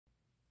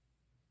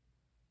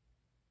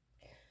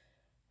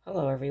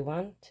Hello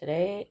everyone.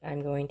 Today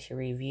I'm going to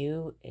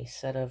review a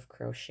set of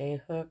crochet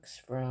hooks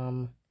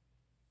from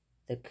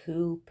the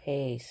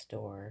Coopay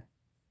store.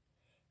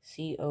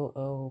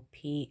 Coopay.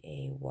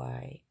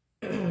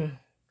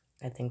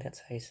 I think that's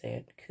how you say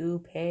it.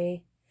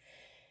 Coopay.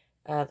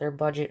 They're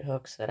budget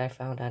hooks that I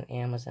found on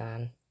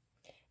Amazon.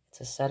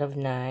 It's a set of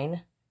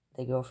 9.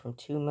 They go from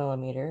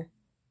 2mm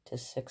to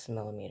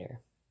 6mm.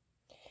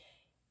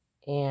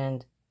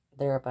 And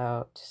they're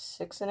about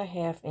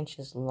 6.5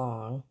 inches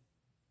long,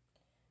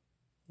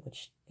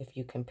 which if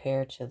you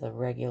compare to the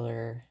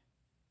regular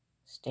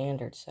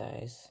standard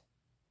size,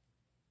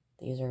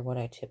 these are what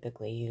I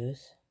typically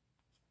use.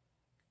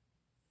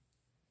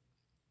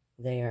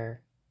 They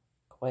are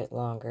quite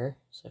longer,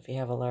 so if you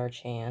have a large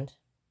hand.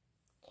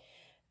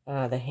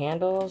 The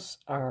handles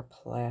are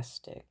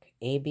plastic,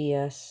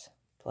 ABS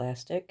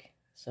plastic,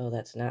 so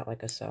that's not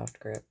like a soft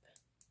grip.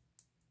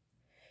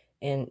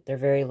 And they're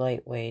very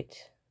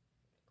lightweight,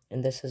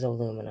 and this is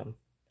aluminum.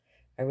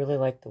 I really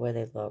like the way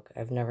they look.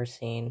 I've never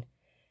seen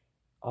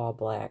all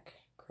black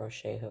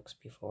crochet hooks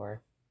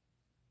before.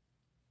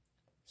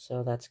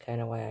 So that's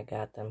kind of why I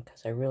got them,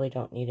 because I really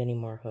don't need any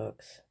more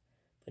hooks.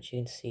 But you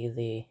can see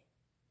the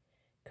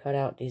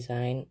cutout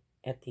design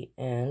at the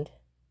end,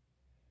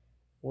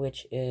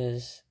 which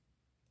is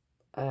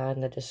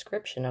on the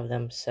description of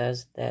them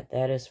says that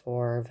is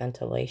for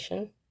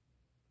ventilation.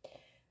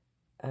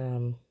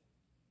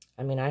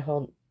 I mean, I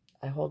hold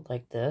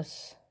like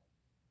this,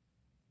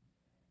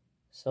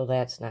 so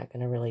that's not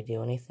going to really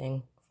do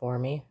anything for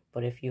me.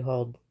 But if you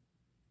hold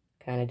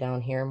kind of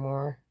down here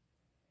more,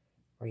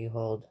 or you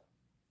hold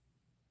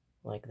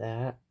like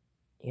that,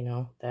 you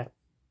know, that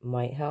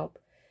might help.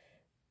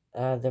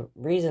 The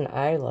reason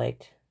I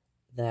liked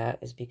that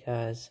is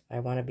because I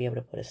want to be able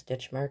to put a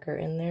stitch marker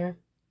in there.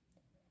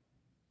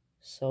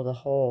 So the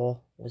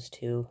hole was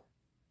too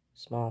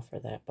small for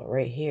that. But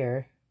right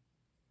here,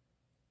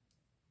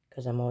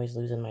 because I'm always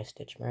losing my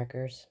stitch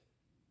markers,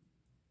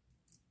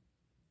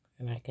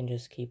 and I can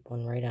just keep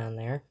one right on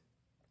there.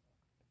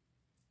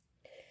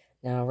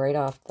 Now right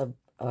off the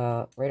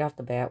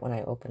bat when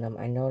I opened them,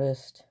 I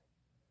noticed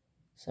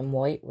some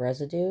white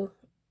residue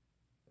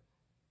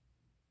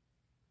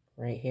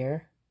right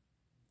here.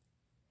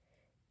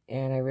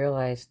 And I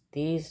realized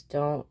these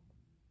don't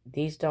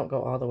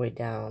go all the way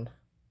down.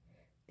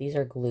 These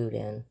are glued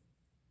in.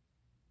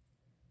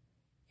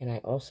 And I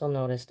also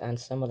noticed on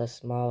some of the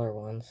smaller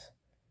ones,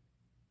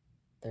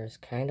 there's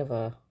kind of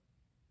a,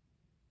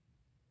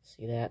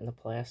 see that in the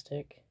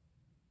plastic?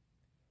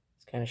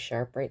 It's kind of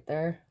sharp right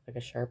there, like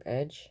a sharp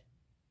edge.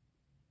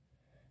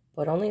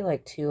 But only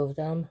like 2 of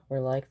them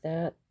were like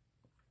that.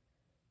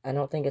 I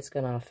don't think it's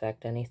going to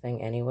affect anything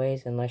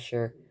anyways, unless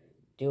you're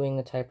doing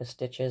the type of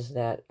stitches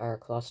that are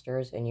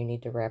clusters and you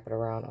need to wrap it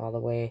around all the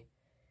way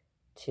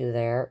to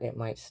there. It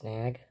might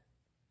snag.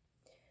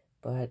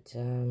 But,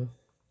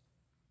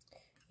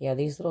 yeah,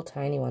 these little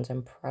tiny ones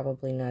I'm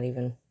probably not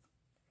even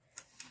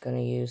going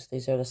to use.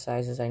 These are the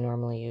sizes I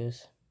normally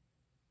use.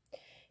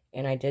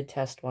 And I did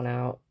test one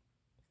out,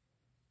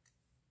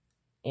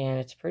 and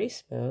it's pretty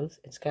smooth.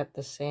 It's got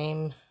the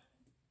same,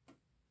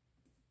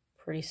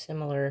 pretty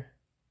similar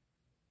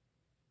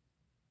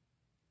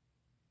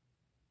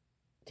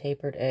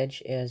tapered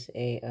edge as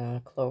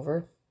a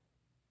clover.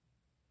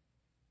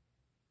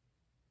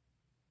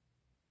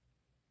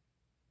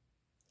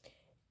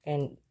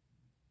 And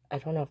I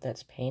don't know if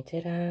that's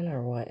painted on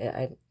or what.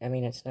 I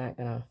mean, it's not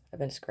gonna, I've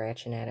been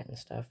scratching at it and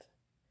stuff.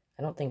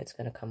 I don't think it's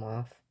gonna come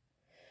off.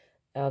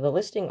 The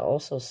listing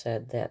also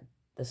said that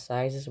the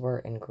sizes were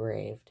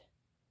engraved.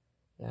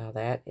 Now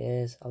that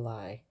is a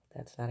lie.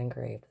 That's not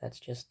engraved. That's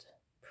just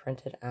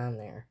printed on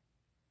there.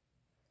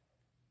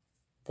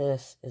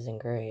 This is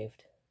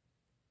engraved.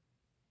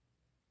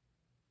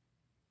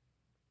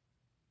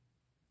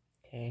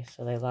 Okay,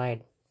 so they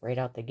lied right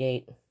out the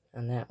gate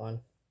on that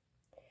one.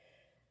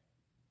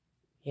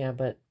 Yeah,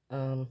 but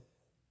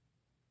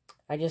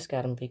I just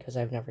got them because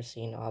I've never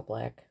seen all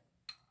black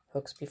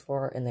hooks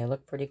before, and they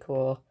look pretty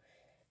cool.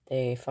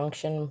 They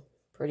function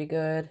pretty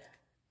good.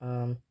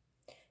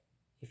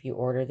 If you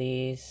order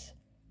these,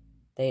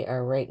 they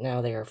are right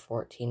now, they are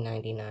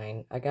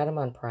 $14.99. I got them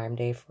on Prime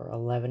Day for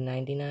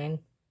 $11.99.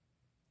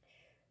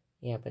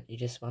 Yeah, but you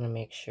just want to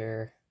make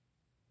sure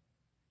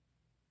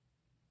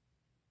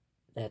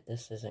that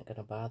this isn't going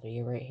to bother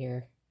you right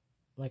here.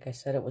 Like I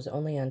said, it was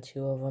only on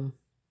 2 of them.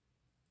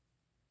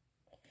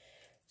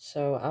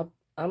 So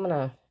I'm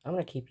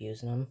gonna keep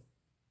using them.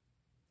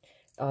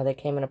 They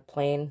came in a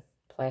plain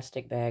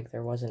plastic bag.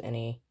 There wasn't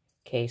any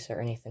case or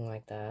anything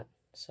like that.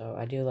 So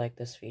I do like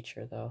this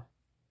feature though.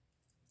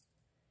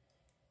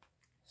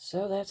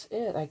 So that's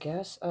it, I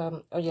guess.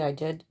 Oh yeah, I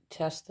did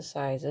test the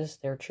sizes.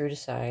 They're true to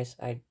size.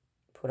 I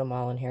put them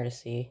all in here to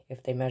see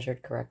if they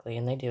measured correctly,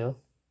 and they do.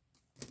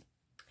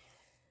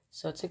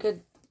 So it's a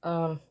good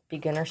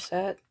beginner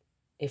set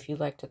if you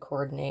like to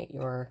coordinate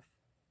your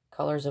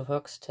colors of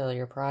hooks to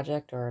your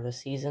project or the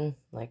season.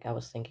 Like I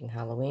was thinking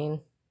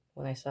Halloween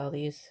when I saw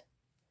these.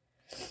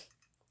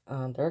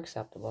 They're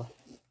acceptable.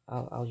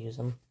 I'll use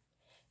them.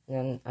 And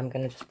then I'm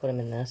going to just put them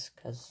in this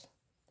because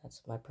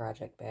That's my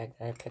project bag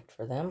that I picked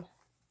for them.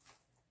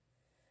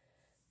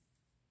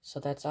 So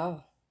that's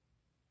all.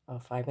 A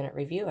 5-minute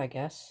review, I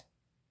guess.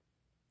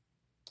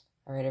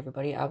 Alright,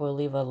 everybody, I will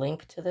leave a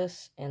link to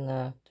this in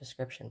the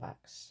description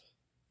box.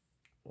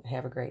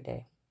 Have a great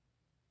day.